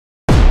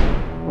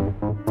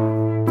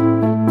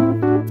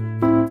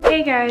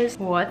Hey guys,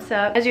 what's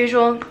up? As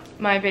usual,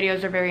 my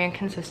videos are very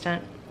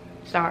inconsistent.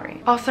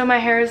 Sorry. Also, my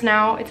hair is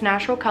now its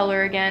natural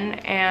color again,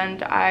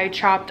 and I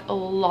chopped a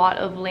lot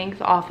of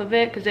length off of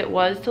it because it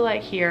was to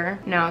like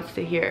here. Now it's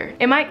to here.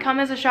 It might come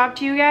as a shock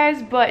to you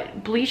guys,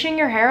 but bleaching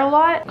your hair a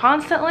lot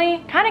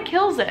constantly kind of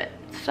kills it.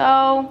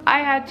 So I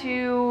had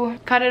to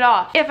cut it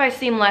off. If I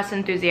seem less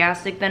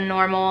enthusiastic than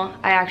normal,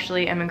 I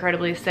actually am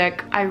incredibly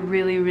sick. I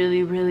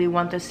really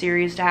want this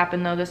series to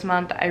happen though this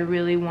month. I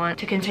really want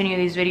to continue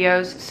these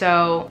videos.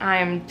 So I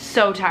am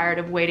so tired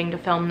of waiting to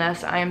film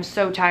this. I am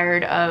so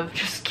tired of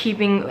just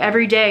keeping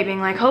every day being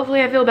like,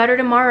 hopefully I feel better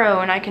tomorrow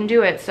and I can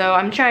do it. So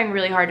I'm trying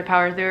really hard to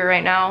power through it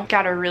right now.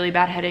 Got a really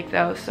bad headache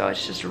though, so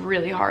it's just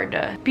really hard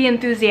to be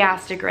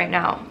enthusiastic right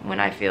now when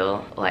I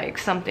feel like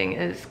something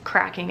is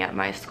cracking at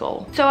my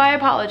skull. So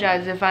I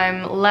apologize if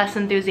I'm less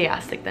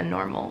enthusiastic than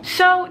normal.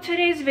 So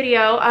today's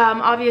video,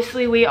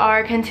 obviously we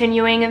are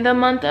continuing the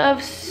month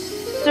of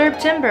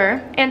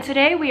September, and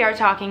today we are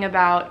talking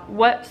about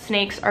what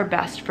snakes are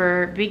best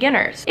for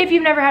beginners. If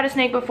you've never had a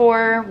snake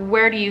before,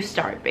 where do you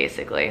start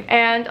basically?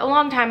 And a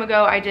long time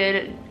ago I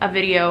did a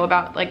video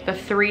about like the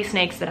 3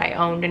 snakes that I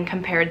owned and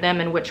compared them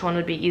and which one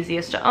would be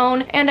easiest to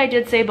own, and I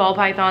did say ball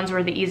pythons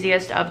were the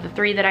easiest of the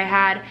 3 that I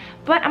had,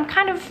 but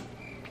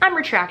I'm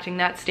retracting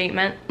that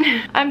statement.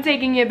 I'm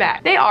taking it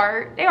back. They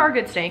are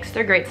good snakes,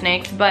 they're great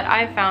snakes, but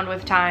I've found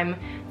with time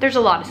there's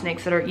a lot of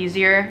snakes that are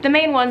easier. The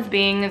main ones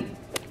being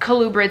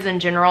colubrids in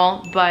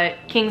general, but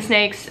king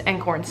snakes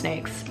and corn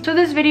snakes. So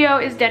this video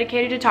is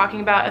dedicated to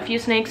talking about a few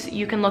snakes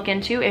you can look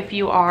into if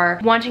you are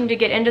wanting to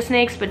get into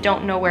snakes but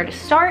don't know where to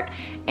start,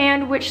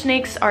 and which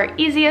snakes are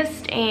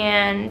easiest,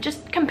 and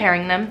just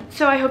comparing them.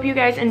 So I hope you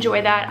guys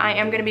enjoy that. I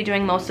am gonna be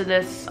doing most of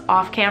this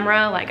off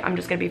camera, like I'm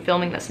just gonna be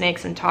filming the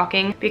snakes and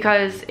talking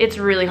because it's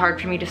really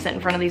hard for me to sit in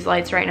front of these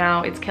lights right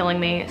now. It's killing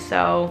me,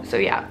 so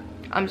yeah.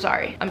 I'm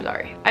sorry.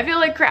 I feel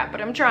like crap,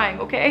 but I'm trying,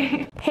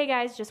 okay? Hey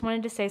guys, just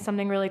wanted to say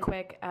something really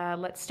quick.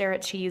 Let's stare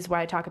at cheese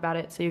while I talk about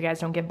it so you guys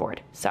don't get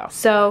bored.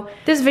 So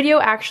this video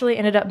actually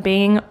ended up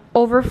being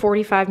over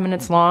 45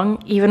 minutes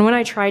long. Even when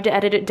I tried to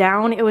edit it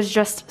down, it was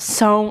just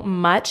so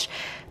much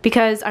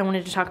because I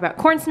wanted to talk about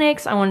corn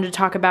snakes, I wanted to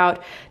talk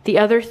about the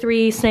other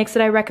 3 snakes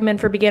that I recommend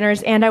for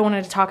beginners, and I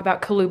wanted to talk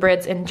about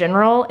colubrids in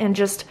general, and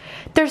just,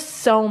 there's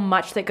so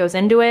much that goes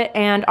into it,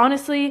 and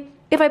honestly,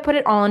 if I put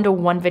it all into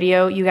one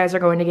video, you guys are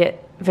going to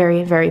get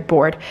very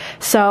bored.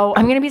 So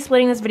I'm gonna be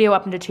splitting this video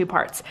up into 2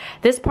 parts.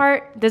 This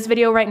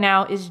video right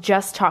now is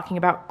just talking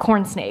about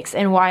corn snakes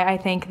and why I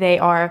think they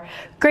are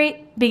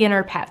great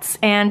beginner pets.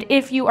 And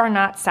if you are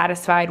not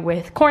satisfied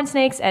with corn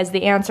snakes as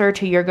the answer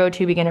to your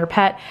go-to beginner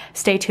pet,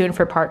 stay tuned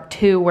for part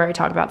 2 where I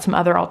talk about some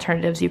other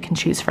alternatives you can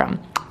choose from.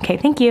 Okay,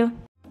 thank you.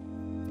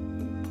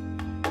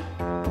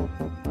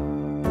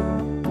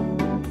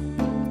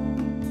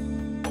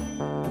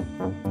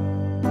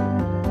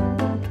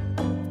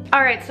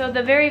 Alright, so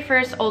the very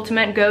first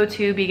ultimate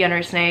go-to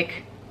beginner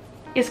snake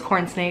is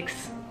corn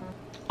snakes.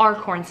 Are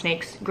corn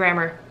snakes,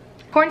 grammar.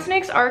 Corn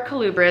snakes are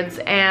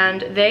colubrids,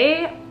 and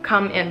they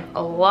come in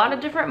a lot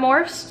of different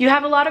morphs. You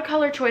have a lot of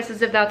color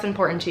choices if that's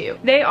important to you.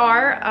 They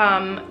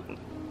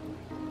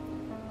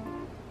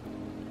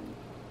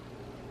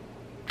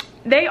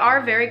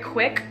are very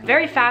quick,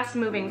 very fast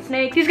moving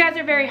snakes. These guys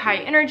are very high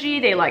energy,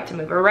 they like to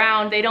move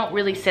around, they don't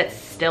really sit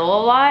still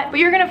a lot. But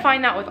you're gonna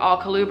find that with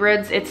all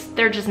colubrids,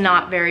 they're just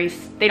not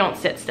they don't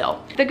sit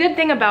still. The good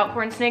thing about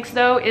corn snakes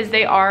though is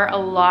they are a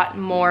lot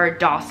more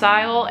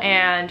docile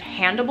and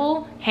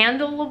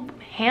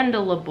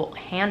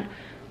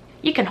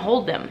you can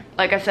hold them.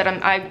 Like I said,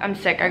 I'm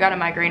sick, I got a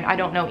migraine, I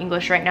don't know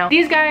English right now.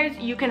 These guys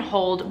you can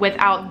hold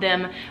without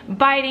them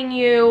biting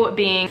you,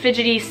 being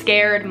fidgety,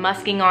 scared,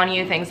 musking on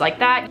you, things like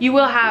that. You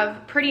will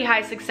have pretty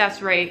high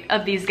success rate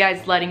of these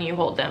guys letting you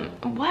hold them.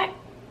 What?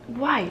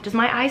 Why? Does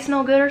my eye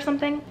smell good or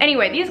something?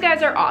 Anyway, these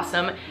guys are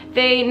awesome.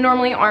 They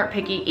normally aren't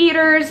picky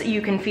eaters.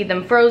 You can feed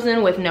them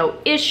frozen with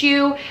no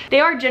issue. They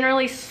are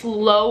generally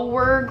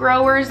slower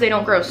growers. They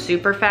don't grow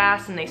super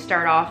fast and they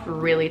start off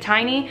really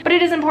tiny, but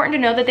it is important to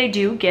know that they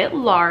do get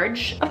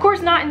large. Of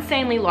course, not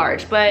insanely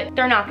large, but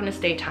they're not gonna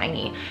stay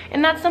tiny.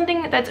 And that's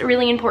something that's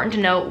really important to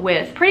note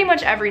with pretty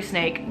much every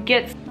snake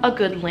gets a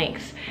good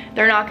length.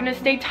 They're not gonna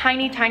stay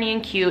tiny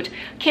and cute.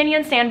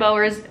 Kenyan sand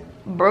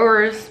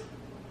boas,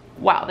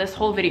 wow, this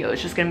whole video is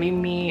just gonna be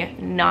me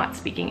not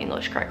speaking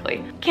English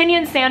correctly.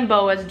 Kenyan sand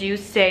boas do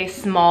stay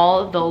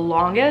small the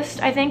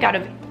longest, I think, out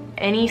of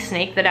any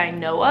snake that I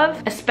know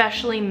of,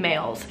 especially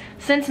males.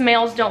 Since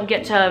males don't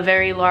get to a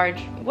very large,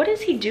 what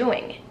is he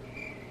doing?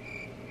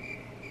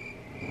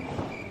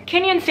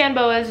 Kenyan sand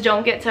boas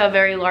don't get to a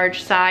very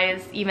large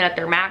size, even at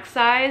their max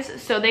size,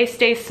 so they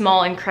stay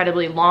small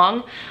incredibly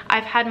long.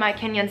 I've had my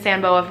Kenyan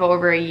sand boa for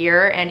over a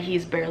year and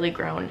he's barely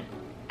grown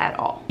at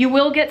all. You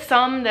will get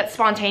some that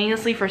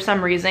spontaneously, for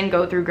some reason,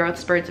 go through growth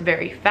spurts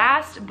very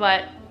fast,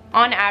 but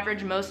on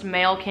average, most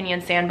male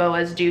Kenyan sand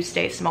boas do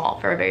stay small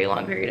for a very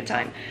long period of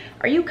time.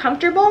 Are you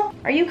comfortable?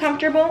 Are you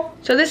comfortable?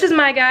 So this is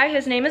my guy.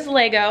 His name is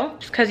Lego,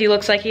 just because he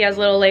looks like he has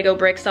little Lego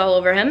bricks all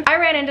over him. I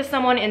ran into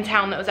someone in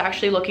town that was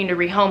actually looking to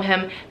rehome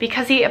him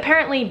because he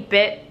apparently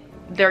bit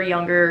their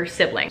younger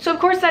sibling. So of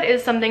course that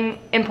is something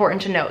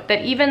important to note,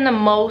 that even the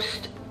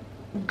most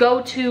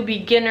go-to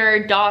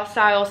beginner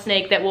docile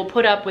snake that will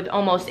put up with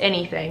almost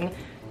anything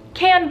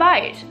can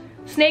bite.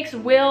 Snakes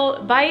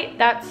will bite,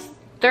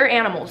 they're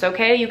animals,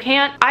 okay?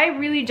 I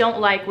really don't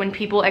like when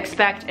people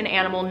expect an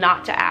animal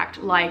not to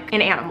act like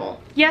an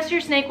animal. Yes,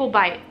 your snake will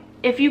bite.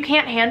 If you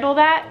can't handle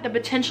that, the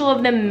potential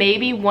of them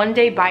maybe one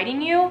day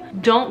biting you,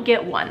 don't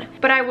get one.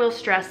 But I will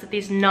stress that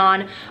these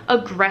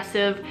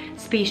non-aggressive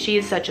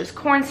species such as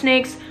corn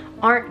snakes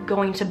aren't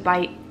going to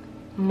bite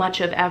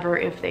much of ever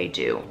if they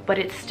do, but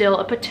it's still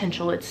a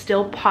potential, it's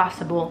still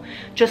possible.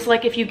 Just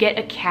like if you get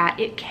a cat,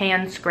 it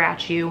can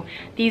scratch you.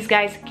 These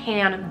guys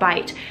can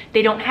bite.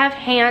 They don't have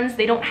hands,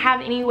 they don't have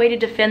any way to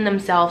defend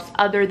themselves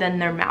other than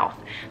their mouth.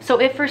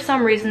 So if for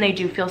some reason they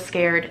do feel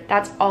scared,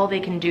 that's all they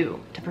can do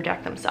to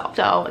protect themselves.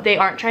 So they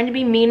aren't trying to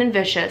be mean and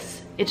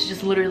vicious. It's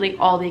just literally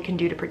all they can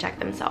do to protect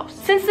themselves.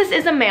 Since this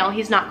is a male,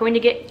 he's not going to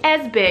get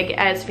as big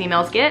as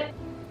females get.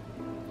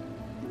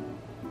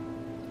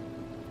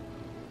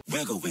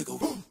 Wiggle, wiggle,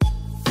 woo.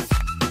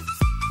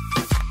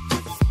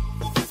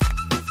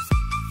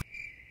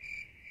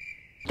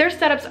 Their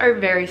setups are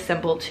very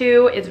simple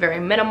too. It's very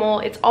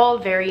minimal. It's all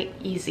very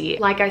easy.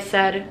 Like I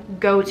said,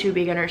 go to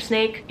beginner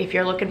snake if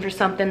you're looking for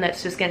something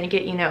that's just gonna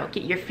get,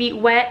 get your feet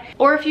wet,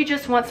 or if you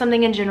just want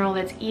something in general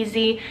that's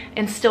easy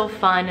and still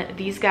fun,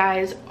 these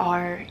guys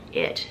are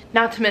it.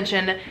 Not to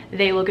mention,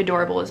 they look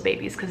adorable as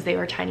babies because they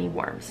are tiny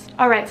worms.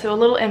 All right, so a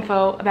little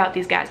info about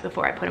these guys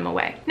before I put them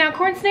away. Now,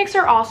 corn snakes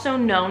are also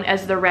known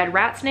as the red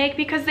rat snake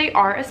because they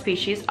are a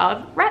species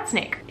of rat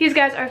snake. These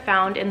guys are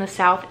found in the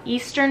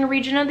southeastern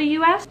region of the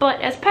US, but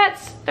as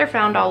pets, they're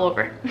found all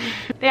over.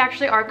 They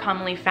actually are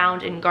commonly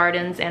found in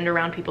gardens and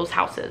around people's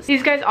houses.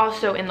 These guys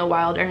also in the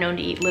wild are known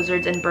to eat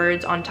lizards and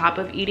birds on top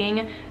of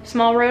eating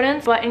small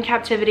rodents, but in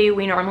captivity,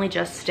 we normally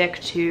just stick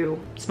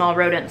to small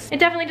rodents. It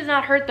definitely does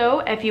not hurt though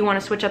if you want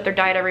to switch up their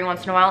diet every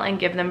once in a while and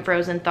give them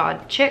frozen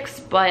thawed chicks,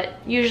 but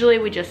usually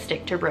we just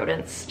stick to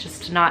rodents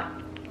just to not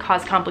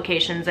cause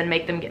complications and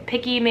make them get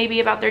picky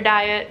maybe about their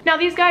diet. Now,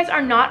 these guys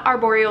are not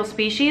arboreal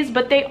species,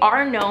 but they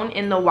are known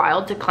in the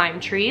wild to climb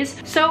trees.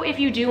 So if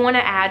you do want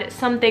to add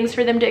some things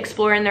for them to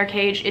explore in their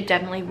cage, it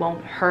definitely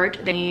won't hurt.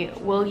 They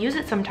will use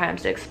it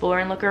sometimes to explore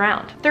and look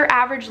around. Their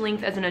average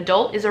length as an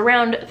adult is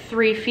around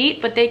 3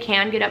 feet, but they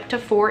can get up to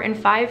 4 and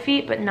 5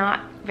 feet, but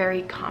not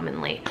very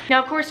commonly.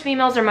 Now, of course,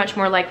 females are much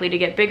more likely to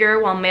get bigger,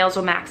 while males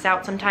will max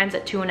out sometimes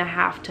at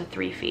 2.5 to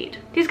 3 feet.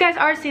 These guys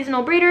are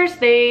seasonal breeders.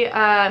 They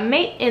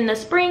mate in the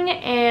spring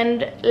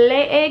and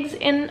lay eggs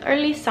in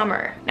early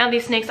summer. Now,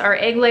 these snakes are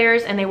egg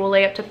layers and they will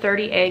lay up to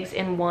 30 eggs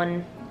in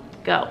one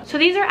go. So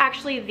these are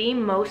actually the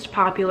most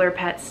popular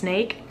pet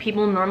snake.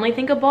 People normally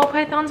think of ball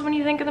pythons when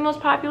you think of the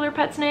most popular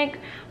pet snake,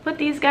 but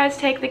these guys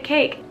take the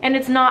cake, and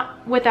it's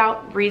not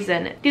without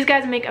reason. These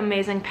guys make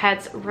amazing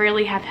pets,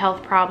 rarely have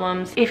health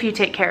problems if you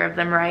take care of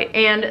them right,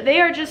 and they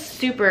are just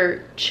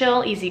super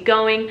chill,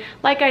 easygoing.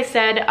 Like I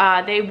said,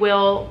 they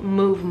will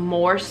move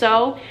more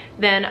so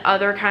than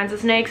other kinds of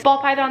snakes. Ball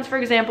pythons, for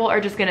example,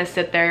 are just gonna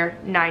sit there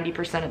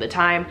 90% of the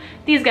time.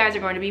 These guys are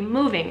going to be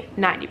moving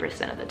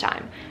 90% of the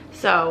time.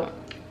 So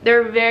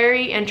they're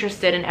very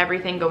interested in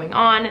everything going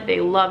on. They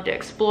love to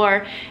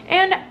explore,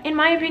 and in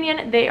my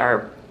opinion, they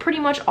are pretty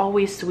much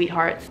always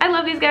sweethearts. I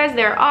love these guys.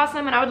 They're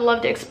awesome, and I would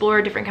love to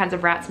explore different kinds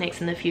of rat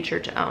snakes in the future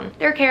to own.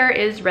 Their care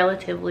is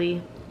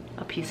relatively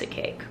a piece of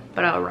cake,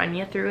 but I'll run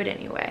you through it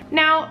anyway.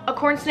 Now, a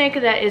corn snake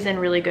that is in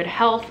really good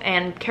health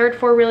and cared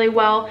for really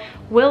well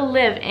will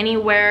live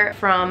anywhere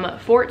from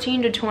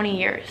 14 to 20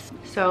 years.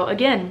 So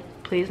again,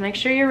 please make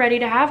sure you're ready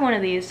to have one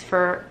of these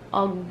for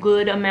a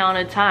good amount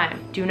of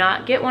time. Do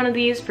not get one of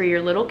these for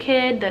your little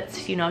kid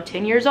that's,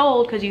 10 years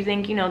old because you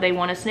think, they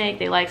want a snake,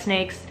 they like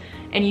snakes,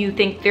 and you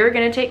think they're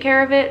gonna take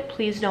care of it.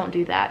 Please don't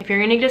do that. If you're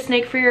gonna get a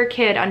snake for your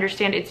kid,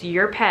 understand it's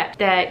your pet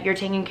that you're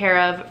taking care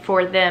of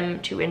for them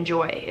to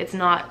enjoy. It's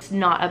not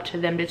up to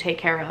them to take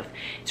care of.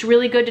 It's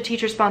really good to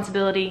teach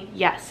responsibility,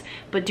 yes,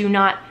 but do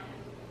not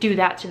do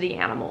that to the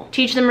animal.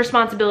 Teach them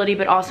responsibility,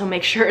 but also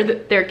make sure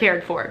that they're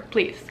cared for,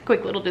 please.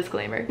 Quick little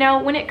disclaimer.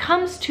 Now, when it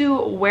comes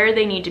to where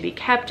they need to be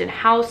kept and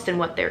housed and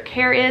what their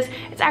care is,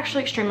 it's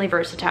actually extremely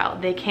versatile.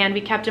 They can be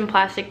kept in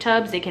plastic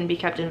tubs, they can be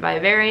kept in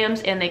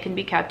vivariums, and they can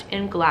be kept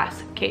in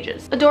glass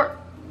cages.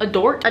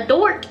 Adult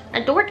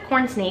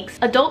corn snakes.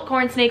 Adult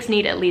corn snakes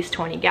need at least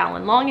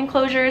 20-gallon long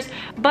enclosures,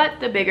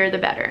 but the bigger the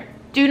better.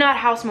 Do not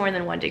house more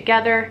than one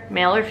together,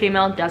 male or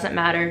female, doesn't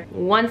matter.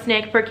 One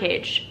snake per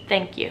cage,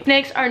 thank you.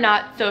 Snakes are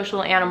not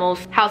social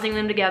animals. Housing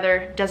them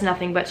together does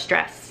nothing but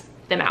stress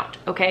them out,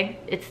 okay?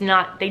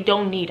 They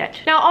don't need it.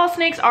 Now, all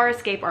snakes are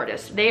escape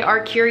artists. They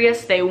are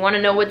curious, they wanna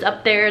know what's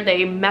up there,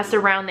 they mess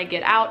around, they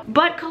get out.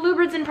 But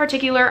colubrids in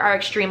particular are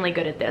extremely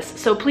good at this.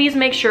 So please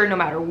make sure no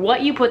matter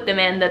what you put them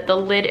in, that the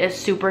lid is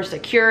super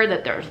secure,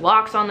 that there's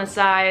locks on the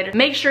side.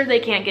 Make sure they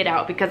can't get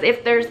out, because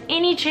if there's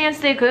any chance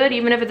they could,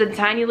 even if it's a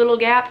tiny little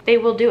gap, they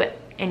will do it,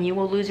 and you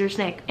will lose your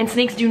snake. And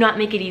snakes do not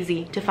make it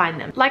easy to find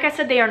them. Like I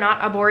said, they are not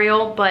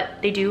arboreal,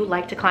 but they do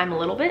like to climb a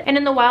little bit. And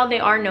in the wild,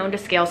 they are known to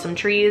scale some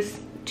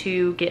trees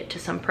to get to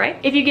some prey.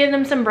 If you give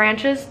them some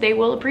branches, they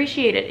will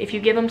appreciate it. If you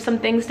give them some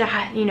things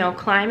to, you know,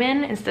 climb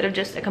in instead of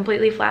just a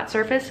completely flat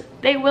surface,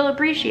 they will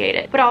appreciate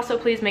it. But also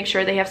please make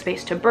sure they have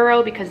space to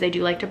burrow, because they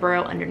do like to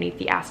burrow underneath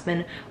the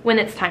aspen when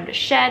it's time to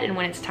shed and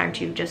when it's time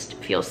to just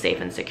feel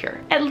safe and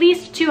secure. At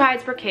least 2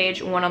 hides per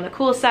cage, one on the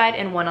cool side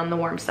and one on the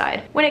warm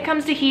side. When it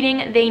comes to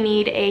heating, they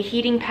need a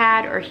heating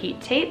pad or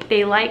heat tape.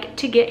 They like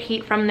to get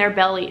heat from their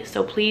belly,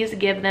 so please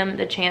give them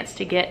the chance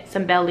to get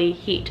some belly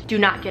heat. Do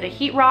not get a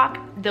heat rock.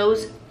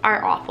 Those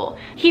are awful.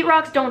 Heat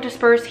rocks don't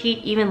disperse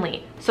heat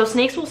evenly. So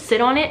snakes will sit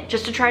on it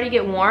just to try to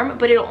get warm,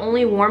 but it'll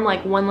only warm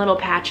like one little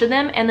patch of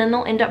them, and then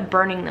they'll end up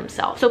burning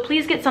themselves. So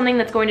please get something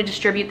that's going to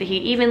distribute the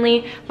heat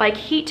evenly, like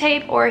heat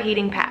tape or a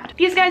heating pad.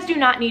 These guys do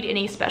not need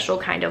any special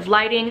kind of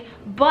lighting,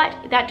 but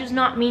that does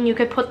not mean you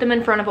could put them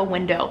in front of a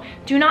window.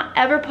 Do not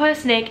ever put a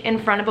snake in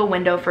front of a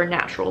window for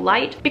natural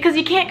light, because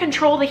you can't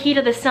control the heat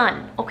of the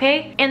sun,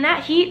 okay? And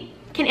that heat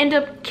can end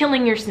up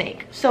killing your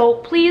snake. So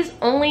please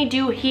only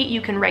do heat you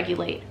can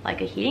regulate,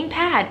 like a heating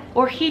pad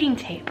or heating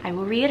tape. I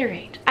will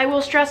reiterate. I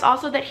will stress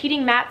also that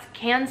heating mats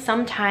can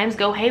sometimes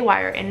go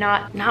haywire and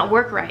not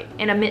work right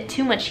and emit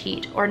too much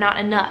heat or not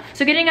enough.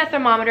 So getting a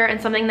thermometer and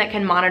something that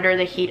can monitor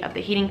the heat of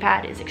the heating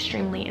pad is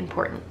extremely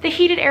important. The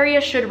heated area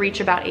should reach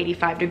about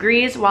 85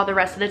 degrees, while the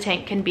rest of the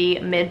tank can be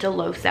mid to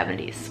low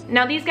 70s.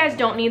 Now these guys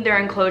don't need their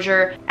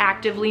enclosure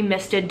actively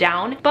misted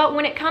down, but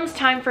when it comes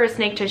time for a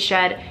snake to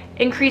shed,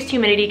 increased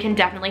humidity can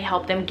definitely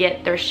help them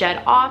get their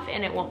shed off,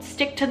 and it won't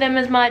stick to them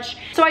as much.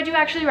 So I do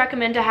actually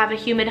recommend to have a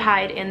humid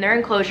hide in their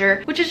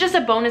enclosure, which is just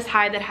a bonus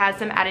hide that has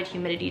some added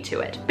humidity to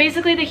it.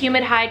 Basically, the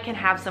humid hide can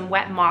have some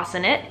wet moss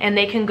in it, and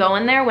they can go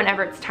in there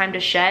whenever it's time to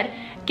shed,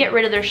 get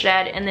rid of their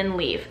shed, and then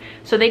leave.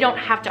 So they don't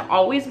have to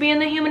always be in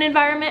the humid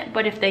environment,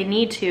 but if they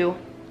need to,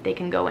 they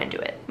can go into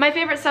it. My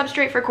favorite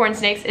substrate for corn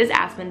snakes is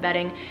aspen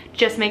bedding.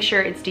 Just make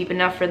sure it's deep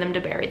enough for them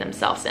to bury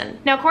themselves in.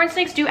 Now, corn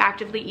snakes do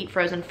actively eat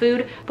frozen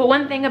food, but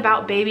one thing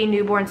about baby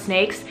newborn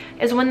snakes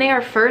is when they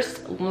are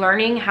first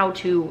learning how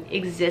to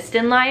exist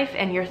in life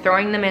and you're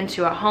throwing them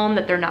into a home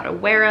that they're not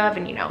aware of,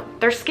 and you know,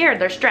 they're scared,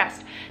 they're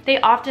stressed,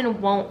 they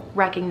often won't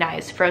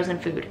recognize frozen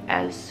food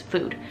as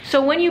food.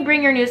 So when you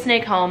bring your new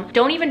snake home,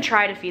 don't even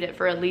try to feed it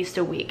for at least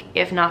a week,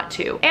 if not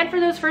 2. And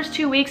for those first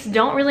 2 weeks,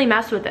 don't really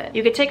mess with it.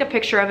 You could take a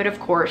picture of it, of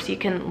course. You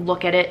can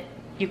look at it.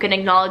 You can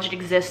acknowledge it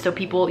exists so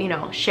people, you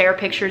know, share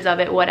pictures of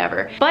it,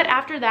 whatever. But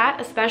after that,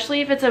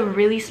 especially if it's a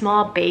really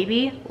small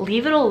baby,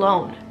 leave it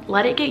alone.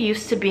 Let it get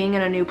used to being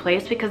in a new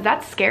place, because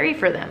that's scary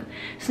for them.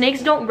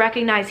 Snakes don't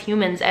recognize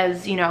humans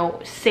as, you know,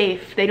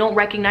 safe. They don't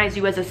recognize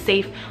you as a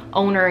safe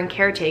owner and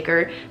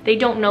caretaker. They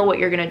don't know what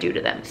you're gonna do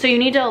to them. So you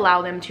need to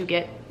allow them to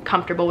get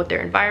comfortable with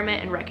their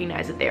environment and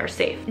recognize that they are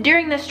safe.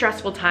 During this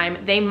stressful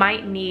time, they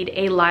might need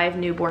a live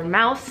newborn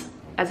mouse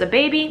as a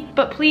baby,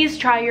 but please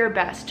try your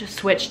best to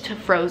switch to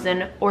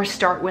frozen or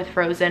start with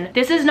frozen.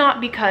 This is not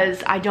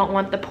because I don't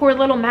want the poor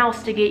little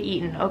mouse to get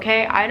eaten,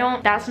 okay?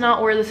 That's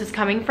not where this is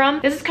coming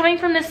from. This is coming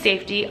from the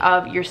safety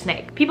of your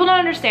snake. People don't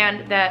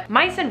understand that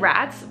mice and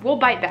rats will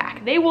bite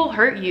back. They will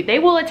hurt you. They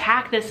will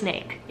attack the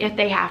snake if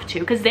they have to,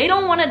 because they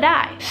don't want to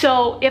die.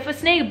 So if a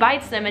snake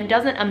bites them and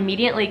doesn't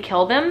immediately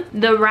kill them,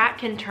 the rat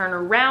can turn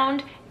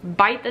around,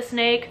 bite the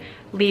snake,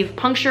 leave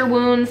puncture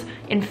wounds,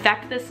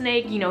 infect the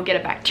snake, you know, get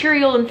a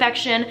bacterial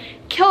infection,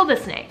 kill the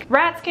snake.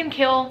 Rats can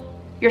kill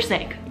your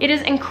snake. It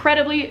is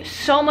incredibly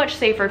so much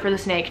safer for the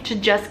snake to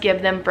just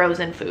give them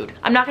frozen food.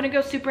 I'm not gonna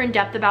go super in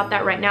depth about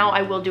that right now.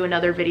 I will do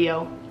another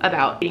video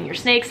about eating your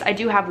snakes. I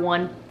do have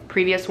one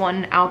previous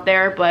one out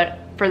there, but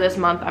for this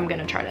month, I'm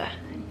gonna try to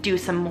do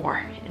some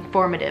more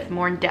informative,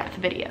 more in-depth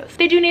videos.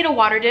 They do need a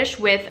water dish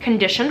with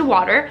conditioned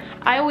water.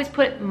 I always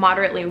put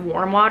moderately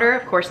warm water,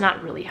 of course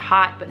not really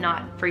hot, but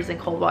not freezing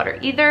cold water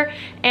either.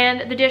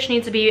 And the dish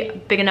needs to be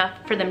big enough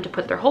for them to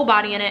put their whole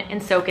body in it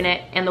and soak in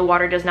it, and the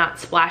water does not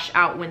splash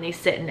out when they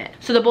sit in it.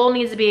 So the bowl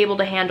needs to be able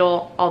to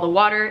handle all the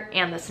water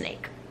and the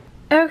snake.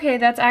 Okay,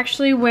 that's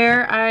actually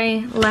where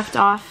I left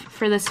off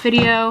for this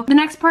video. The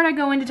next part I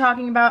go into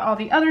talking about all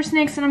the other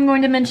snakes that I'm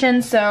going to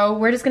mention, so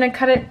we're just gonna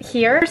cut it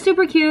here. They're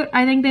super cute.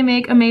 I think they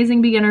make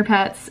amazing beginner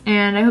pets,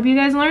 and I hope you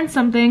guys learned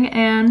something,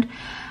 and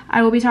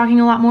I will be talking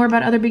a lot more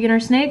about other beginner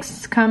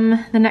snakes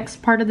come the next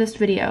part of this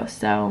video.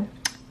 So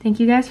thank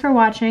you guys for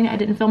watching. I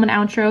didn't film an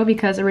outro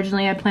because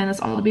originally I planned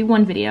this all to be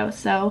one video,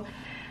 so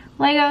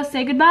Lego,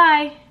 say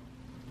goodbye.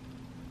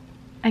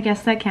 I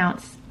guess that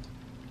counts.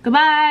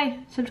 Goodbye,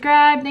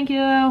 subscribe, thank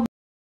you.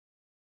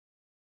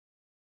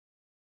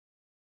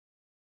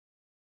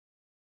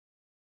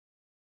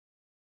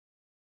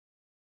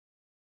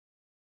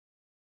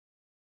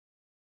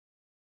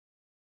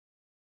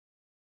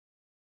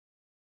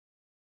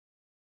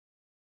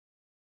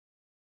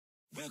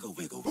 Wiggle,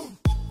 wiggle,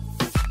 woo.